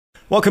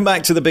Welcome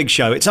back to The Big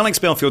Show. It's Alex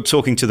Belfield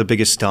talking to the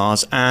biggest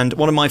stars, and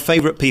one of my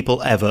favourite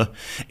people ever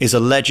is a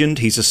legend.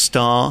 He's a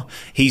star.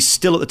 He's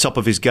still at the top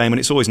of his game, and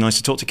it's always nice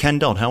to talk to Ken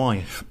Dodd. How are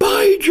you?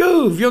 By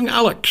Jove, young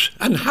Alex.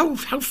 And how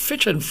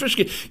fit and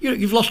frisky.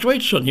 You've lost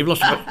weight, son. You've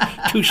lost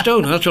about 2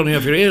 stone, and that's only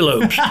off your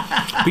earlobes.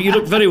 But you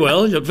look very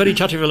well. You look very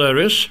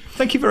tatty-hilarious.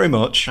 Thank you very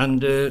much.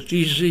 And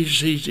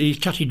these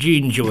tatty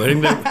jeans you're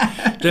wearing,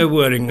 they're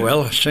wearing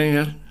well.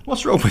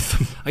 What's wrong with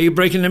them? Are you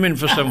breaking them in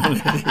for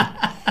someone?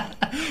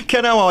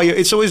 Ken, how are you?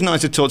 It's always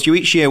nice to talk to you.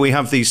 Each year we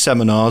have these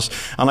seminars,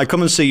 and I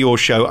come and see your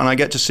show, and I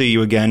get to see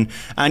you again,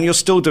 and you're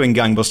still doing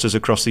gangbusters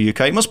across the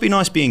UK. It must be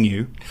nice being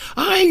you.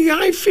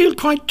 I feel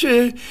quite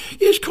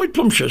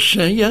plumptious.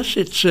 Yes,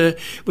 it's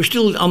we're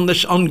still on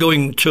this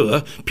ongoing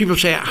tour. People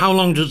say, how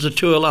long does the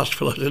tour last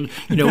for?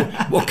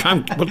 What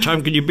time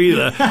can you be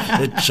there?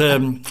 It's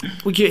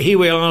here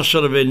we are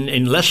sort of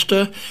in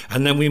Leicester,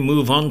 and then we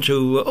move on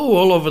to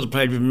all over the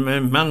place,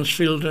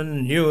 Mansfield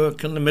and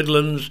Newark and the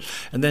Midlands,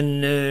 and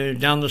then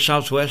down the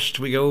southwest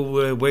we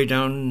go way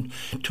down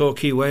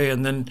Torquay way,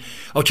 and then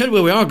I'll tell you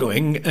where we are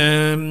going.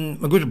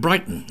 We're going to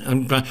Brighton,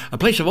 and a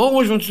place I've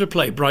always wanted to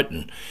play,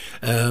 Brighton,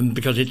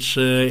 because it's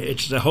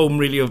the home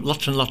really of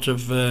lots and lots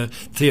of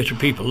theatre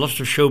people, lots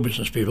of show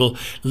business people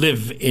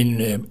live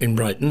in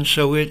Brighton,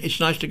 so it's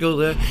nice to go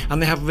there.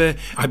 And they have,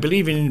 I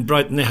believe in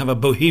Brighton they have a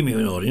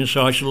bohemian audience,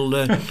 so I shall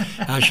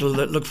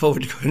look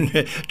forward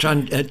to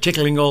trying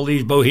tickling all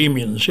these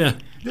bohemians. Yeah.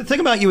 The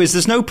thing about you is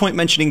there's no point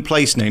mentioning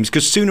place names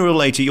because sooner or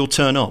later you'll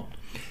turn up.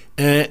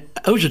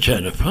 Who's a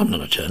turnip? I'm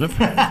not a turnip.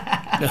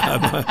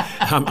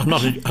 I'm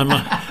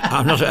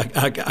not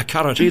a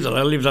carrot either.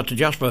 I'll leave that to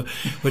Jasper.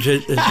 But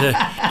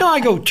no, I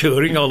go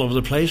touring all over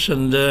the place,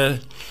 and I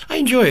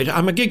enjoy it.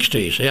 I'm a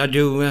gigster, you see. I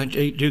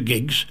do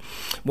gigs,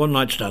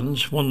 one-night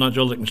stands, one night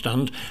all they can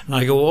stand, and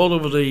I go all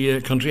over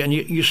the country, and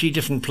you see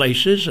different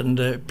places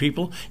and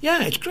people.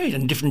 Yeah, it's great,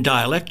 and different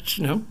dialects,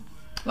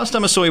 Last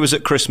time I saw you was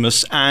at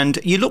Christmas, and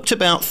you looked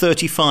about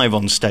 35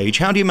 on stage.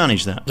 How do you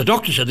manage that? The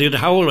doctor said,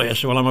 how old are you? I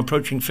said, well, I'm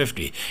approaching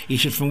 50. He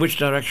said, from which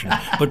direction?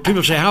 But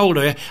people say, how old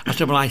are you? I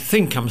said, well, I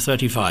think I'm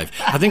 35.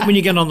 I think when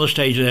you get on the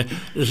stage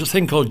there's a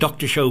thing called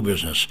Doctor Show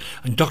Business.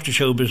 And Doctor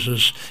Show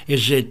Business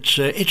is it's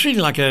really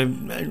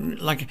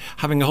like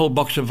having a whole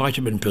box of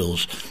vitamin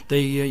pills.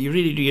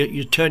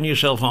 You turn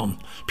yourself on.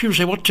 People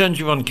say, what turns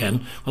you on,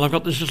 Ken? Well, I've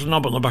got this little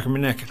knob on the back of my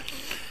neck.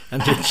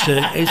 And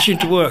it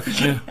seemed to work.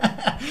 Yeah.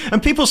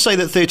 And people say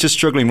that theatre's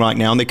struggling right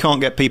now and they can't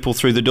get people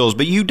through the doors,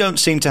 but you don't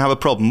seem to have a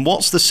problem.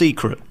 What's the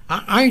secret?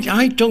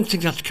 I don't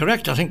think that's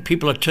correct. I think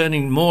people are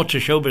turning more to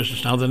show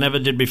business now than ever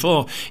did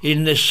before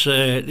in these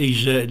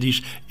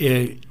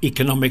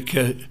economic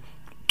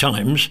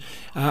times.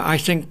 I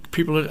think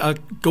people are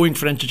going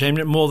for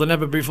entertainment more than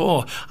ever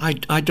before.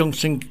 I don't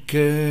think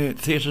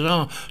theatres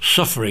are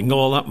suffering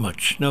all that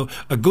much. No,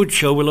 a good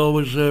show will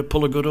always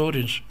pull a good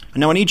audience.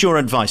 Now I need your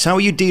advice. How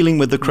are you dealing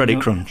with the credit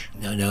crunch?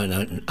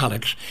 No,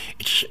 Alex.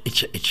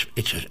 It's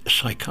a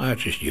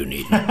psychiatrist you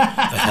need for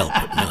help.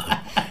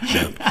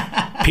 No.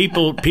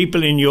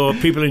 People in your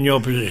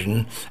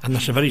position, and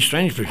that's a very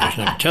strange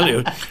position, I can tell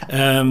you.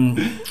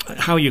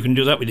 How you can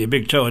do that with your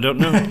big toe, I don't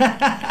know.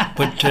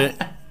 But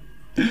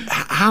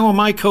how am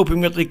I coping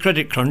with the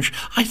credit crunch?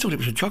 I thought it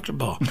was a chocolate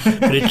bar,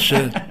 but it's.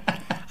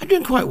 I'm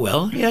doing quite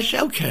well. Yes,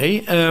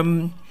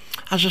 okay.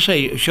 As I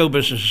say, show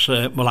business.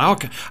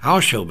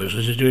 Our show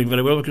business is doing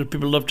very well because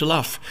people love to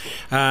laugh.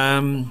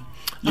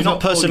 You're not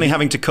personally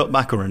having to cut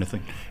back or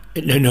anything.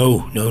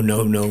 No.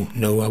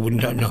 I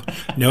wouldn't.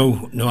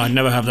 No. I'd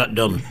never have that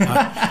done.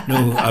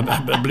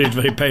 I believe it's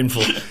very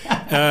painful.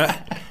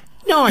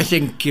 No, I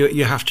think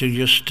you have to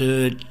just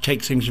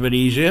take things a bit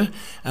easier.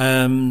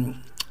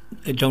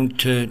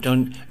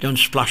 Don't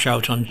splash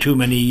out on too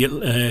many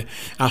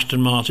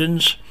Aston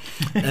Martins.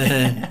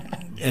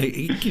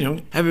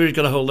 Everybody's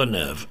got to hold their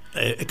nerve.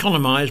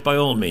 Economise by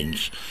all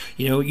means.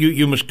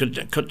 You must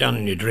cut down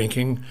on your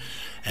drinking.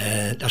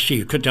 I see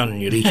you cut down on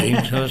your eating,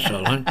 so that's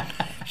all right.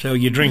 So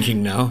you're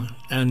drinking now,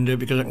 and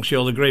because I can see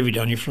all the gravy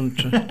down your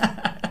front.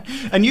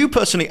 And you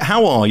personally,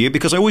 how are you?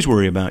 Because I always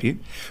worry about you.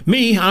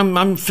 Me,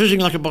 I'm fizzing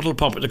like a bottle of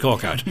pop at the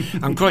cork out.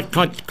 I'm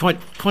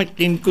quite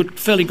in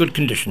fairly good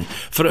condition.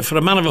 For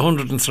a man of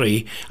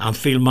 103, I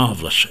feel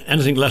marvellous.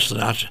 Anything less than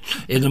that,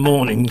 in the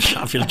mornings,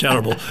 I feel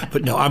terrible.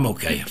 But no, I'm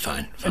okay,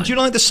 fine. And do you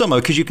like the summer?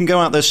 Because you can go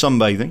out there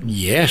sunbathing.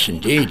 Yes,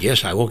 indeed.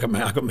 Yes, I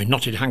got my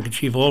knotted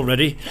handkerchief all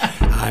ready.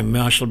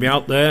 I shall be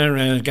out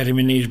there getting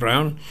my knees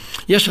brown.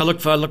 Yes, I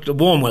look. The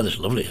warm weather's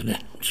lovely, isn't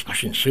it?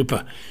 Smashing,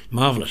 super,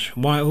 marvellous.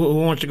 Who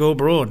wants to go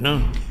abroad?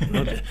 No.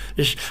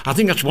 I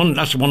think that's one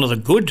of the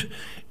good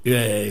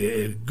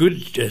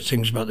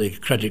things about the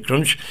credit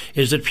crunch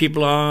is that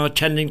people are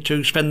tending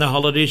to spend their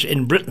holidays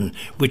in Britain,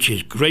 which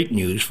is great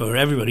news for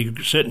everybody.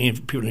 Certainly,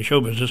 people in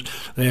show business.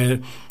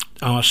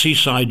 our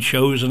seaside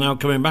shows are now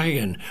coming back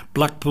again.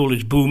 Blackpool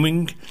is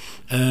booming.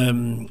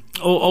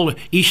 All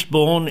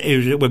Eastbourne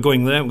we're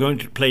going there. We're going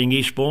to playing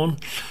Eastbourne,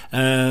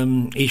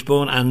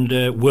 Eastbourne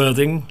and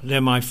Worthing. They're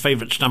my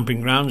favourite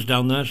stamping grounds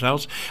down there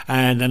south,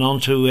 and then on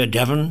to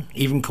Devon,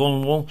 even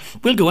Cornwall.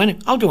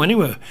 I'll go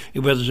anywhere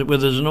where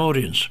there's an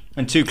audience.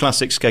 And two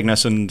classics,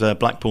 Skegness and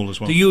Blackpool as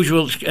well. The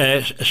usual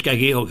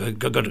Skeggy. Oh, I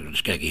got to go to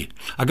Skeggy.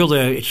 I go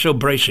there. It's so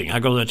bracing. I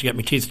go there to get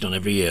my teeth done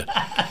every year.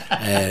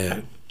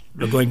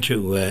 We're going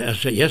to,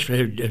 yes,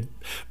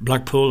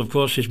 Blackpool, of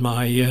course, is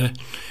my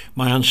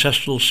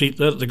ancestral seat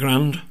there at the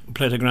Grand. We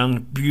play the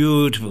Grand,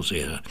 beautiful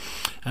theatre.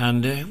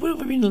 And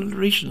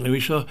recently we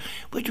saw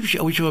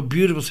a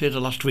beautiful theatre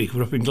last week.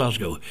 We're up in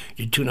Glasgow.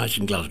 Did 2 nights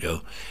in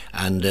Glasgow,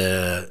 and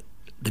the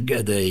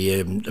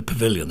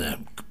pavilion there,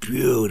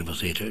 beautiful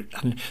theatre,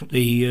 and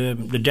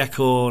the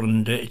decor,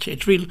 and it's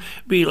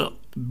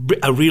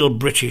a real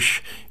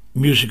British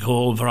music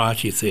hall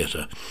variety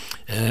theatre.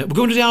 We're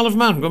going to the Isle of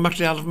Man. We're going back to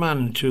the Isle of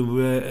Man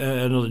to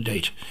another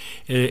date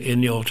in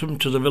the autumn,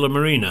 to the Villa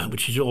Marina,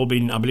 which has all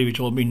been, I believe it's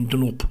all been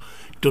done up.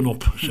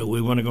 So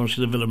we want to go and see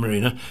the Villa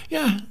Marina.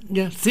 Yeah,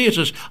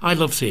 theatres. I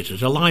love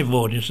theatres. A live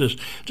audience.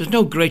 There's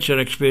no greater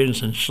experience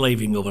than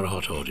slaving over a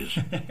hot audience.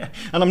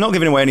 And I'm not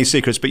giving away any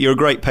secrets, but you're a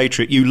great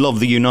patriot. You love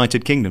the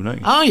United Kingdom, don't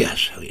you? Oh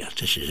yes.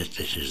 This is it.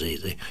 This is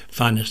the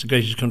finest, the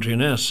greatest country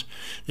on earth.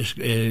 This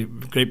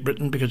Great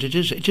Britain, because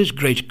it is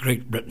Great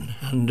Britain,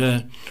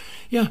 and.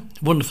 Yeah,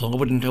 wonderful. I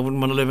wouldn't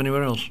want to live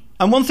anywhere else.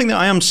 And one thing that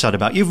I am sad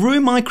about, you've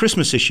ruined my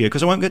Christmas this year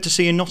because I won't get to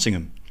see you in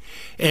Nottingham.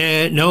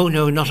 No,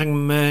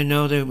 Nottingham.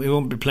 No, we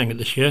won't be playing it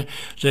this year.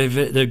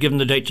 They've given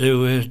the date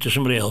to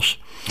somebody else,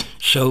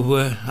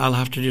 so I'll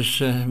have to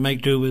just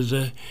make do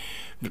with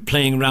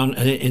playing around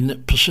in the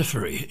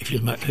Persephone, if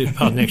you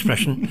pardon the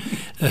expression.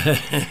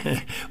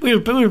 We'll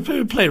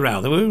play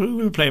around.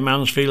 We'll play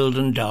Mansfield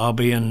and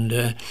Derby and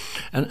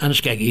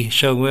Skeggy.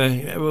 So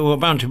we're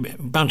bound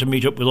to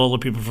meet up with all the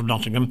people from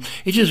Nottingham.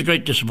 It is a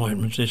great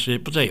disappointment,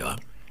 but there you are.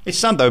 It's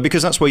sad though,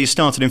 because that's where you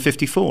started in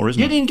 '54,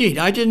 isn't it?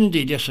 I did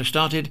indeed. Yes, I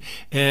started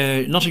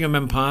Nottingham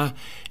Empire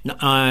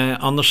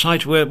on the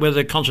site where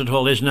the concert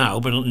hall is now,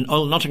 but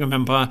Nottingham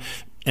Empire,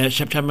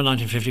 September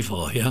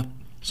 1954. Yeah.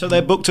 So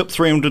they're booked up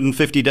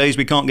 350 days.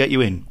 We can't get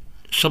you in.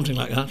 Something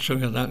like that.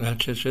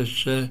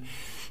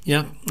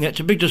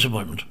 It's a big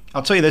disappointment.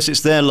 I'll tell you this,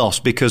 it's their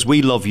loss because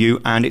we love you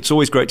and it's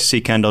always great to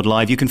see Ken Dodd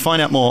live. You can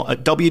find out more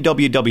at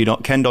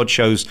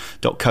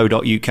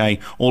www.kendoddshows.co.uk.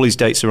 All his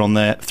dates are on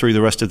there through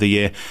the rest of the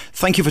year.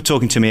 Thank you for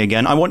talking to me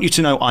again. I want you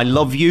to know I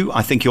love you.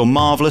 I think you're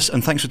marvellous,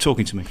 and thanks for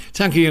talking to me.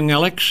 Thank you, young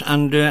Alex,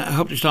 and I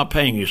hope to start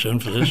paying you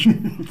soon for this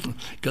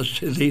because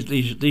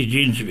these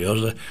jeans of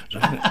yours are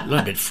a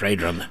little bit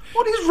frayed around there.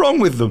 What is wrong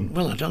with them?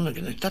 Well, I don't know.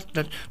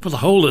 That for the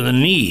hole in the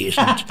knee,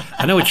 isn't it?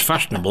 I know it's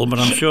fashionable, but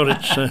I'm sure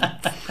it's...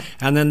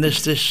 and then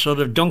this sort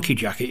of donkey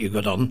jacket you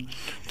got on,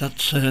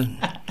 that's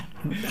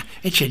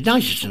it's a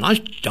nice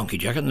donkey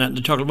jacket, and they're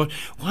talking about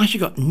why has you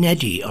got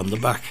Neddy on the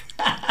back.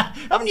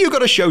 Haven't you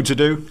got a show to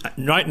do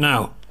right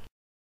now?